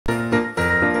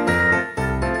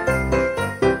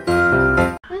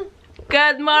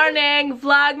Good morning,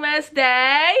 Vlogmas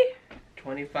day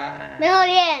 25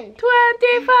 million 25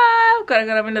これ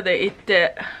からみんなで行っ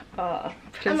て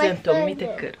プレゼントを見て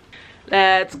くる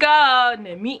Let's go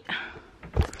ねみ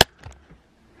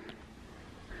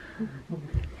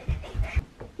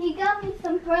He got me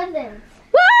some presents.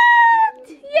 What?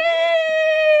 Yay!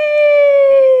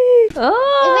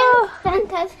 Oh! Even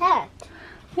Santa's hat.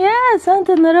 Yeah,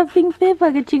 Santa のラッピングペーパ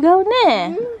ーが違う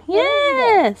ね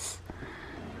Yes!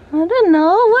 I don't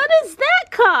know. What is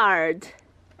that card?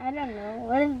 I don't know.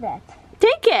 What is that?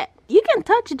 Take it. You can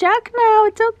touch Jack now.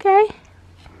 It's okay.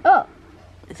 Oh.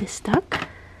 Is it stuck?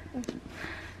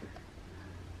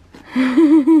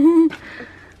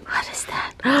 What is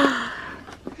that?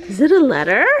 Is it a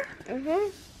letter?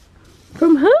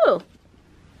 From who?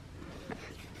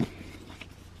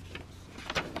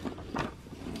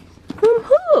 From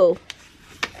who?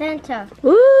 Santa.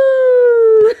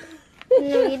 Woo! Can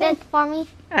you read it for me?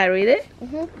 I read it?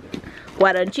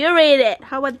 Why don't you read it?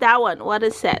 How about that one? What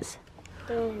it says?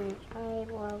 I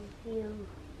love you,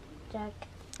 Jack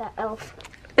the Elf.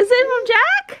 Is it from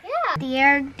Jack? Yeah.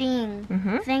 Dear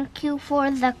Dean, thank you for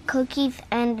the cookies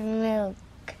and milk.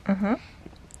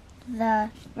 The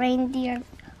reindeer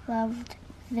loved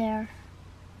their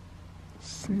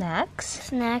Snacks?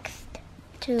 snacks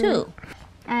too. Two.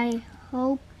 I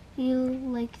hope you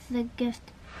like the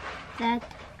gift that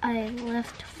I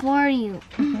left for you.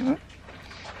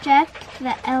 Jack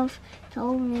the Elf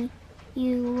told me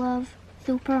you love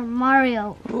Super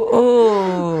Mario.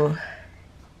 Oh.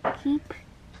 Keep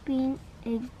being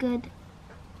a good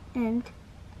and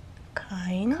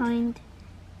Kind.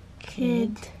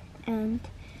 kid and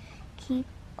keep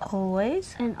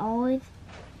Always. and always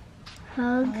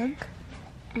hug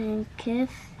and kiss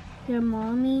your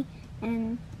mommy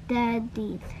and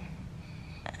daddy.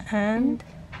 And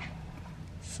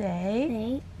say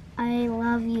Say I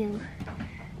love you.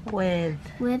 with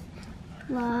With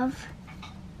love,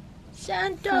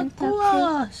 Santa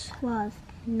Claus. Claus.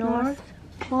 North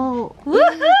Pole.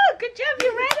 Woohoo! Good job,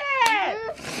 you read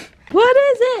it! What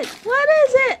is it? What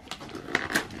is it?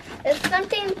 It's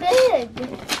something big.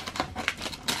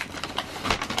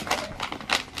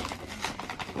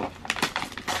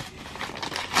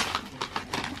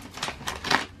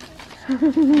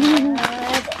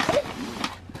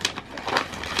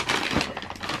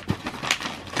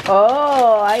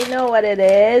 Oh, I know what it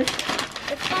is.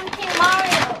 It's something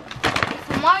Mario. It's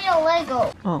a Mario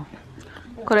Lego. Oh,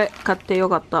 これ買ってよ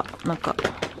かった。なんか。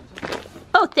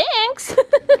Oh, thanks!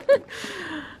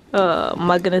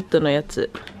 マグネットのや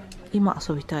つ。今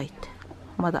遊びたいって。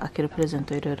まだ開けるプレゼン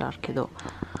トいろいろあるけど、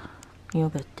ヨ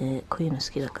ガってこういうの好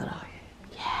きだから。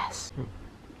Yes!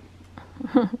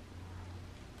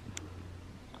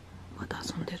 まだ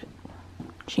遊んでる。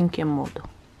真剣モード。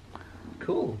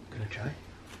Cool. Gonna try.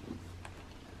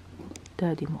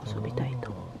 ダディも遊びたい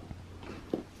と。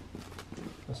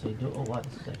 So you do. Oh wow,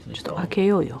 this is actually ちょっと開け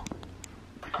ようよ。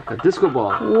 like a disco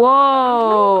ball.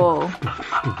 Whoa!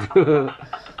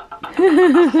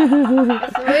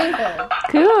 It's a rainbow.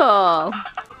 Cool!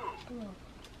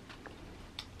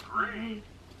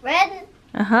 Red,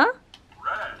 Uh-huh.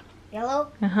 yellow,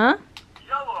 Uh-huh.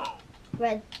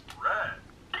 red.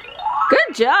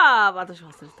 Good job! 私忘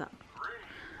れた。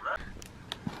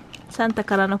サンタ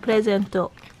からのプレゼン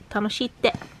ト楽しいっ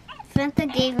て。 Santa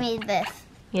gave me this.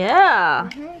 Yeah!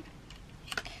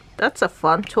 That's a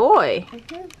fun toy!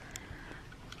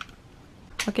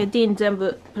 Okay, ディーン全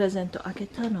部プレゼントあげ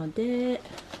たので、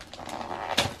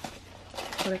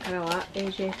これからは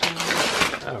AJ ちゃん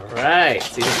All right.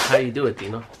 See, this is how you do it,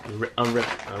 Dino. You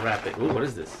unwrap it. Ooh, what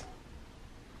is this?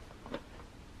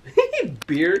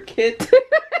 Beer kit.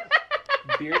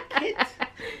 Beer kit.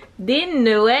 Dean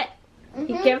knew it!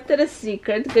 He kept it a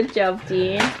secret. Good job,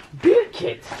 Dean. Beer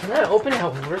kit. Can I open it?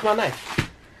 Where's my knife?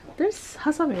 There's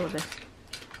ハサミをね。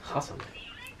 Awesome.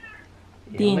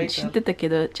 ディーン知ってたけ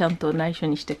ど、ちゃんと内緒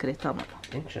にしてくれたの。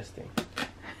 Interesting.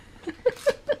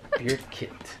 Beer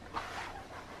kit.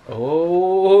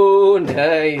 Oh,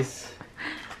 nice.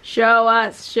 Show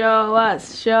us, show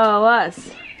us, show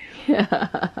us.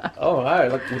 Oh, all right.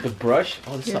 Look with the brush.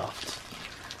 Oh, it's soft.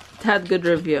 It had good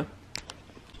review.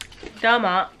 どう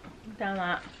も。どう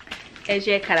も。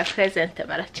AJ からプレゼント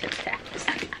もらっちゃっ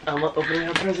た。I'm opening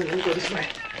a present. Let me go this way.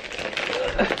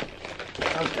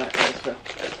 Oh, God. Let's go.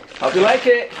 Hope you like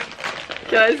it.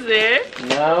 Can I see?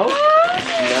 No.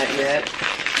 Not yet.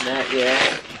 Not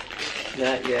yet.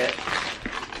 Not yet.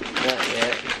 Not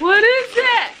yet. What is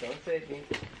it? Don't say anything.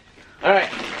 All right.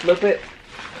 Flip it.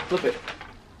 Flip it.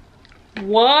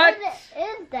 What? What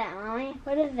is that, Mommy?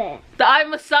 What is it? The eye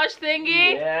massage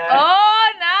thingy? Yeah.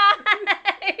 Oh,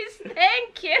 nice.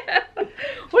 Thank you.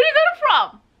 Where you got it from?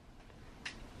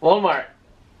 Walmart.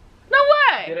 No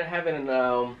They way! don't have it in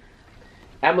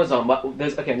Amazon, but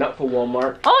there's okay, not for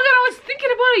Walmart. Oh my god, I was thinking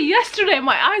about it yesterday.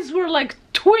 My eyes were like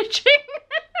twitching.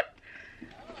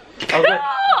 I was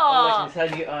like, is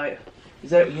that your eye? Is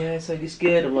that yes? I just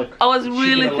good. I'm like, I was is she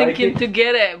really gonna like thinking it? to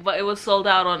get it, but it was sold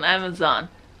out on Amazon.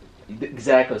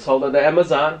 Exactly, sold on the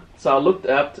Amazon. So I looked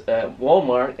up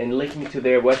Walmart and linked me to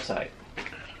their website.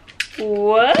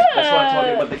 What? That's why I told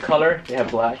you about the color. They have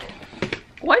black.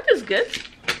 White is good.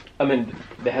 I mean,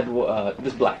 they had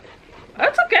this black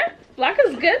That's okay. Black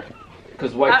is good.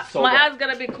 because white sold My out. eyes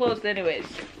gonna be closed anyways.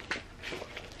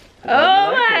 I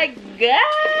Oh like my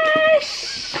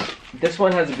gosh! This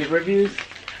one has good reviews.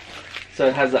 So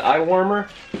it has the eye warmer,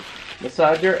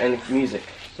 massager, and music.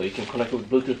 So you can connect with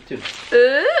Bluetooth too.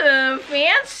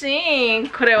 Fancy!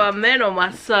 これは目のマ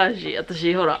ッサージ。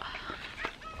私ほら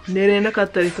寝れなかっ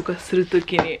たりとかすると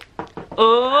きに、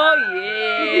Oh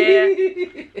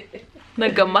yeah! な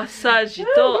んかマッサージ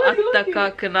とあった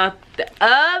かくなって。Oh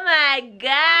my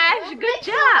gosh! Good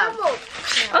job!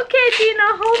 Okay,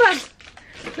 Dino, hold on.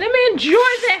 Let me enjoy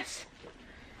this.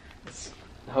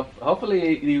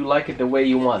 Hopefully you like it the way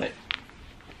you want it.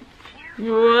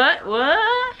 What? What?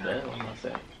 Yeah, I'm not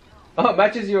saying. Oh, it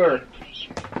matches your.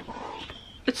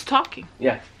 It's talking.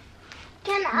 Yeah.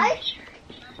 Can I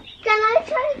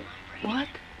try? What?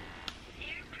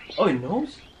 Oh, it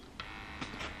knows?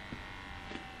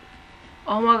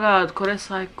 Oh my god, これ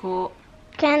最高。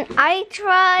 Can I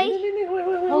try?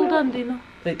 Hold on, Dino.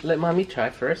 Let mommy try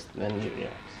first, then you. Yeah.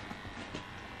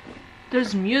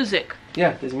 There's music.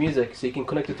 Yeah, there's music, so you can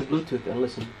connect it to Bluetooth and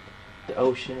listen. The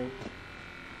ocean.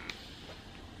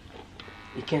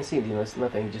 You can't see it, you know, it's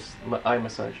nothing, just eye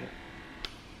massager.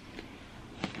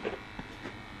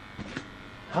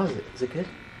 How is it? Is it good?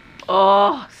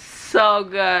 Oh, so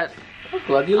good. I'm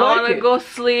glad you I like wanna it. go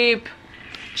sleep.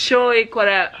 超いいこ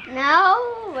れ。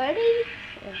 No, ready?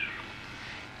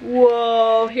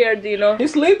 Whoa, here, Dino.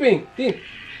 He's sleeping. He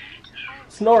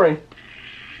snoring.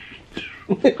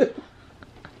 He's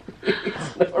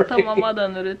頭 snoring. まだ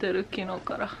濡れてる昨日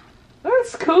から。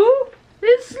 That's cool.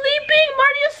 It's sleeping!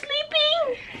 Mario's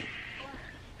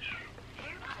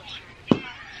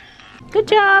sleeping! Good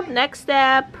job! Next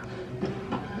step!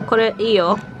 これいい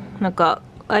よ。なんか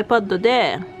iPad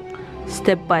でス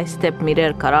テップバイステップ見れ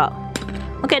るから。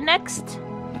Okay, next!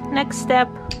 Next step!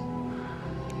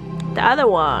 The other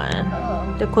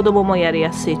one! で、子供もやり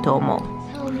やすいと思う。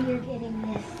Tell me you're getting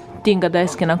this. ディンが大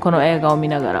好きなこの映画を見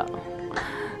ながら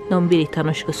のんびり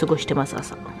楽しく過ごしてます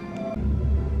朝。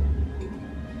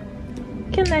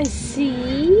Can I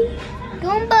see?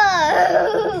 Goomba!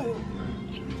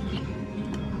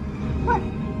 What?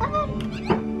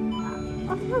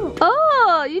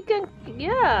 Oh, you can,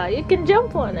 yeah, you can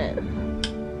jump on it.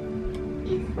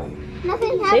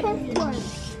 Nothing happens to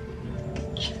us.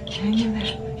 Hang in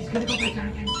there. He's gonna go back down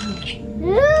again soon.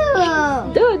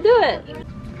 Ooh. Do it, do it.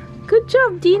 Good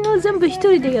job, Dino 全部一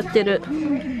人でやってる。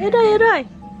えらいえらい。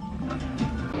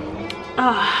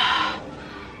あ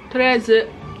あ、とりあえず、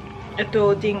デ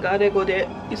ィンがアレゴで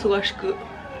忙しく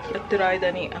やってる間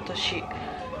に私、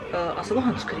朝ご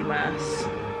はん作ります。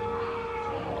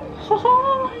は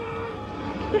は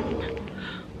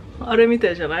ー。あれみた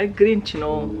いじゃない？グリンチ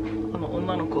のあの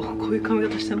女の子、こういう髪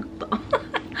型してなかった。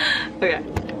OK。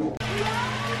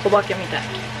お化けみたい。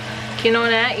昨日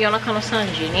ね、夜中の3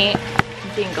時に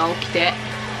ディンが起きて、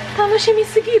楽しみ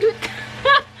すぎるって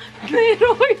寝ろ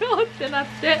よってなっ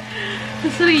て、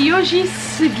それ4時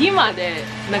過ぎまで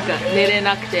なんか寝れ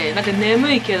なくて、なんか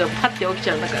眠いけどパッて起き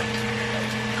ちゃう。なんか、あ、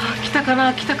来たか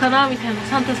な来たかなみたいな、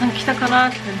サンタさん来たかな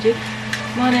って感じ。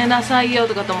もう寝なさいよ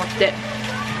とかと思って、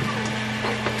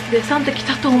でサンタ来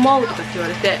たと思うとかって言わ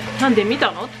れて、なんで見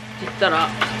たのって言ったら、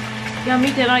いや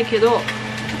見てないけど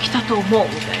来たと思うみ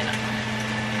たいな。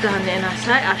じゃあ寝な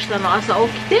さい、明日の朝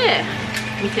起きて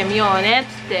見てみようねっ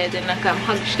つって、で何回も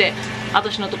ハグして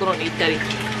私のところに行ったり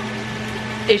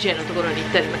AJ のところに行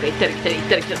ったり、なんか行ったり来たり行っ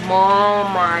たり来たり、もう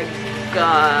my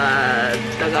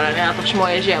god だからね、私も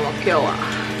AJ も今日は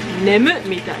眠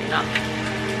みたいな。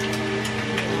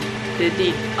で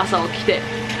D 朝起きて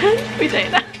みた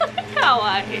いなか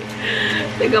わいい。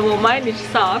てかもう毎日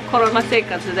さ、コロナ生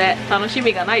活で楽し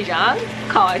みがないじゃん、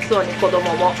かわいそうに子供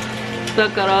も。だ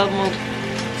からもう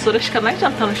それしかないじゃ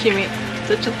ん、楽しみ。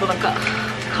でちょっとなんか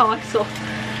かわいそう。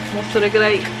もうそれぐ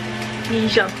らいいい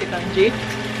じゃんって感じ。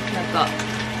なんか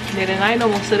寝れないの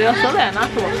もそれはそうだよな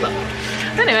と思った。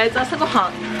Anyways、朝ごは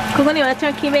んここにはチ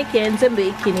ャンキーメキン全部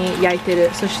一気に焼いて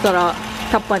る。そしたら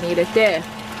タッパーに入れて、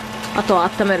あとは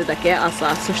温めるだけ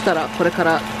朝。そしたらこれか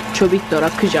らちょびっと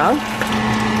楽じゃん。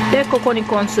でここに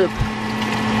コーンスープ、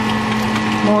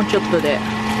もうちょっとで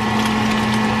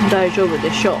大丈夫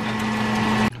でしょ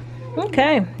う。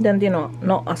 OK、 ダンディノ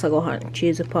の朝ごはん、チ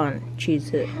ーズパン、チー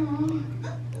ズ、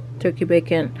トーキーベー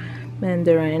コン、マン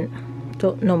ダリン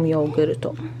と飲むヨーグル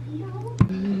ト。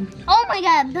 Oh my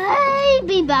god,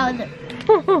 baby Bowser.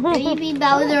 Baby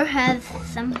Bowser has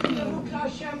something.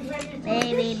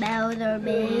 Baby Bowser,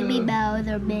 baby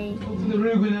Bowser, baby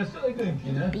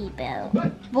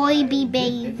Bowser. Boy be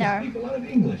Bowser.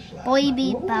 Boy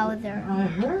be Bowser.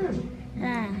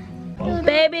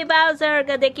 Baby Bowser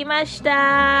ができまし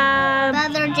た。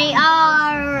 Bowser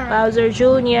Jr. Bowser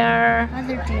Jr.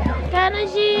 Bowser Jr. 楽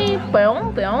しい。ぽよ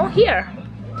んぽよん。Here.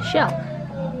 Shell.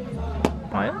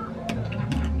 ぽよん。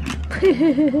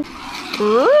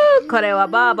これは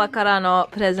バーバからの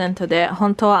プレゼントで、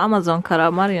本当は Amazon から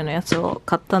マリオのやつを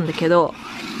買ったんだけど、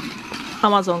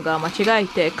Amazon が間違え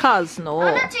て Cars のを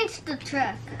I'm gonna change the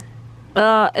track.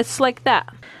 It's like that.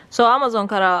 So Amazon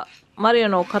からマリオ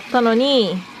のを買ったの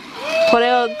に、こ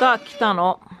れが来た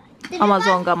の。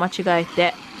Amazon が間違え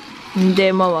て。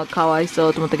で、ママかわいそ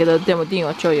うと思ったけど、でもディーン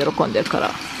は超喜んでるか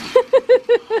ら。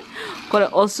これ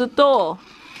押すと、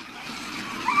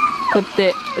こうやっ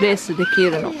てレースでき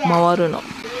るの、回るの。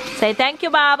Say thank you,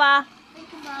 バーバ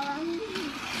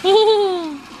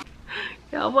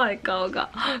ー。やばい顔が。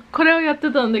これをやって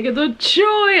たんだけど、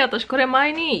超いい。私これ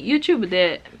前に YouTube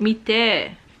で見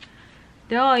て、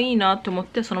で、ああ、いいなって思っ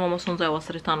てそのまま存在を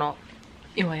忘れたの。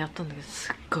今やったんだけど、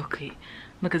すっごくいい。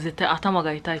なんか絶対頭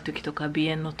が痛い時とか、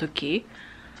鼻炎の時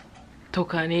と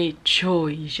かに超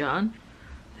いいじゃん。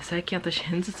最近私、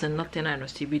片頭痛になってないの。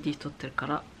CBD 取ってるか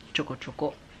ら、ちょこちょ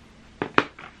こ。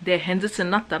で、片頭痛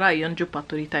になったら 40%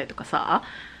 取りたいとかさ、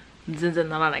全然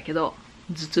ならないけど、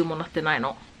頭痛もなってない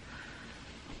の。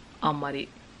あんまり。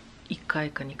1回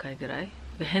か2回ぐらい。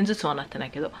で、片頭痛はなってな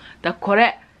いけど。だからこ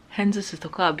れ、片頭痛と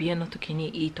か鼻炎の時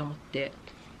にいいと思って。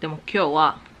でも今日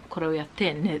はこれをやっ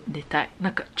て寝たい。な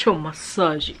んか超マッ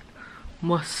サージ。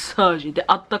マッサージで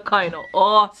あったかいの。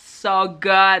Oh, so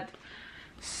good.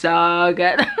 So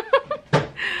good.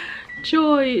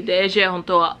 超いい。で、AJ 本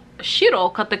当は白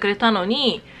を買ってくれたの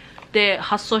に、で、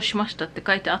発送しましたって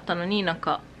書いてあったのに、なん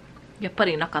か、やっぱ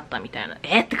りなかったみたいな。っ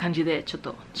て感じで、ちょっ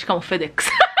と、しかも FedEx。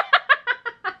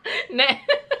ね。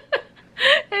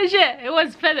AJ, it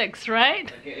was FedEx,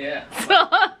 right? Yeah. そう。でもも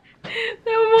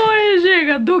う AJ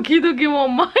がドキドキもう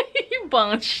毎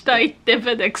晩下行って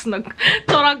FedEx の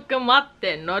トラック待っ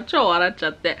てんの。超笑っちゃ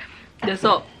って。で、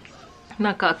そう。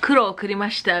なんか黒送り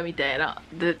ましたみたいな。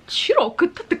で、白送っ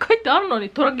たって書いてあるのに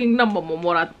トラッキングナンバーも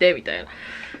もらってみたいな。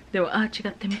でも、違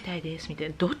ってみたいですみたい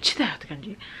な。どっちだよって感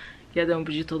じ。いや、でも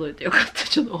無事届いてよかった。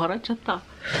ちょっと笑っちゃった。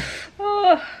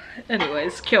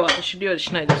Anyways、今日は私料理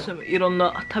しないで済む。いろん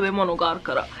な食べ物がある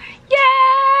から。イェー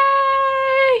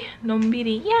イのんび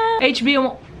り、イェーイ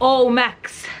 !HBO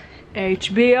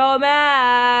Max。HBO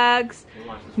Max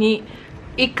に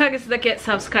1ヶ月だけ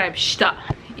サブスクライブした。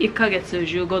1ヶ月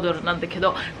$15なんだけ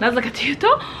ど、なぜかというと、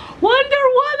Wonder Woman 2が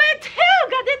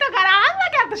出たから、あんだ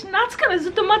け私夏から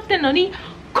ずっと待ってんのに、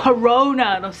コロ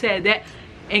ナのせいで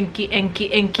延期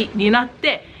になっ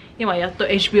て、今やっと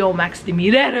HBO Max で見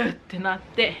れるってなっ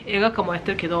て、映画館もやっ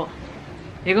てるけど、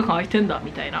映画館開いてんだ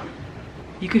みたいな。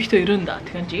行く人いるんだっ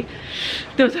て感じ。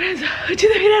でもとりあえず、うち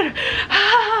で見れる。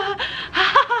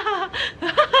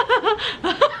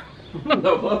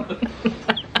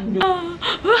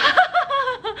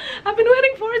I've been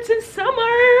waiting for it since summer.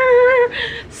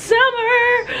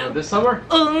 This summer?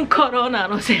 コロナ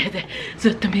のせいで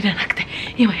ずっと見れなくて、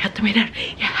今やっと見れる。い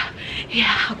や、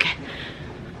OK。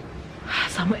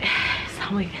寒い。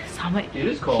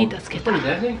火助けた。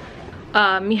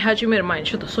見始める前に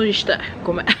ちょっと掃除したい。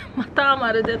ごめん。またア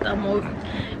マル出た。もう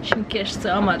神経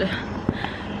質アマル。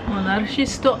もうナルシ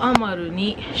ストアマル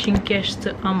に、神経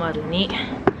質アマルに、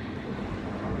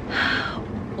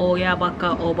親バ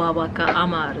カ、おばバカア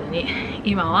マルに、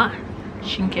今は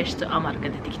神経質アマルが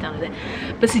出てきたので、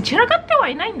別に散らかっては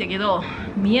いないんだけど、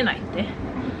見えないって。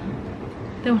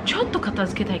でもちょっと片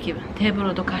付けたい気分。テーブ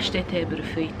ルをどかして、テーブル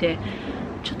拭いて、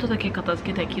ちょっとだけ片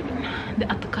付けたい気分で、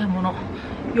あったかいもの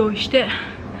用意して、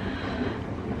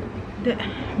で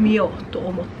見ようと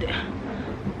思って。テ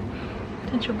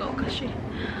ンションがおかしい。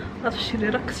私リ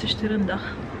ラックスしてるんだ。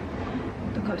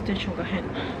だからテンションが変。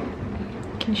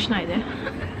気にしないで。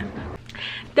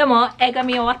でも映画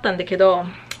見終わったんだけど、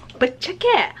ぶっちゃけ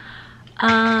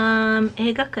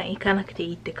映画館行かなくて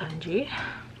いいって感じ。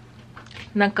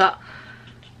なんか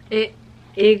映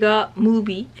画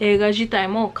自体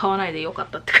も買わないでよかっ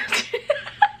たって感じ。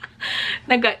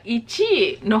なんか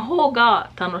1位の方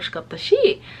が楽しかった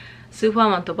し、スーパー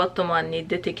マンとバットマンに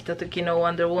出てきた時の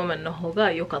ワンダーウォーマンの方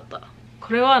が良かった。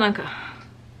これはなんか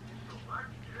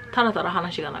ただただ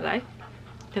話が長い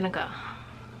で、なんか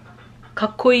か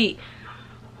っこいい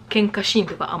喧嘩シーン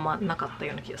とかあんまなかった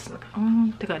ような気がする。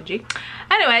って感じ。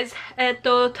anyways、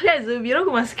とりあえずビロ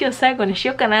グマス今日最後にし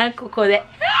ようかな、ここで。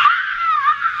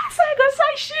最後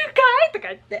最終回とか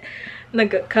言って。なん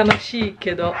か悲しい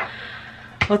けど、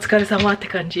お疲れ様って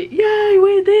感じ。イェーイ、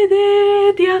ウェイデーデ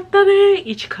ーってやったね。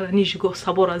1から25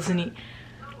サボらずに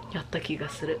やった気が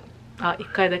する。あ、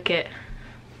1回だけ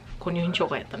購入長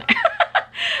がやったね。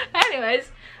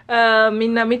anyways、み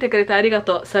んな見てくれてありが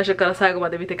とう。最初から最後ま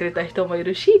で見てくれた人もい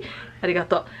るし、ありが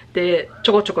とう。で、ち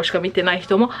ょこちょこしか見てない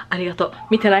人もありがとう。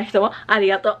見てない人もあり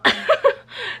がとう。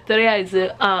とりあえ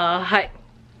ず、はい。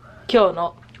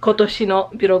今年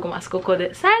のビログマスここ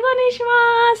で最後にし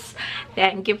ます。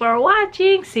Thank you for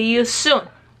watching. See you soon.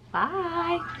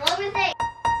 Bye.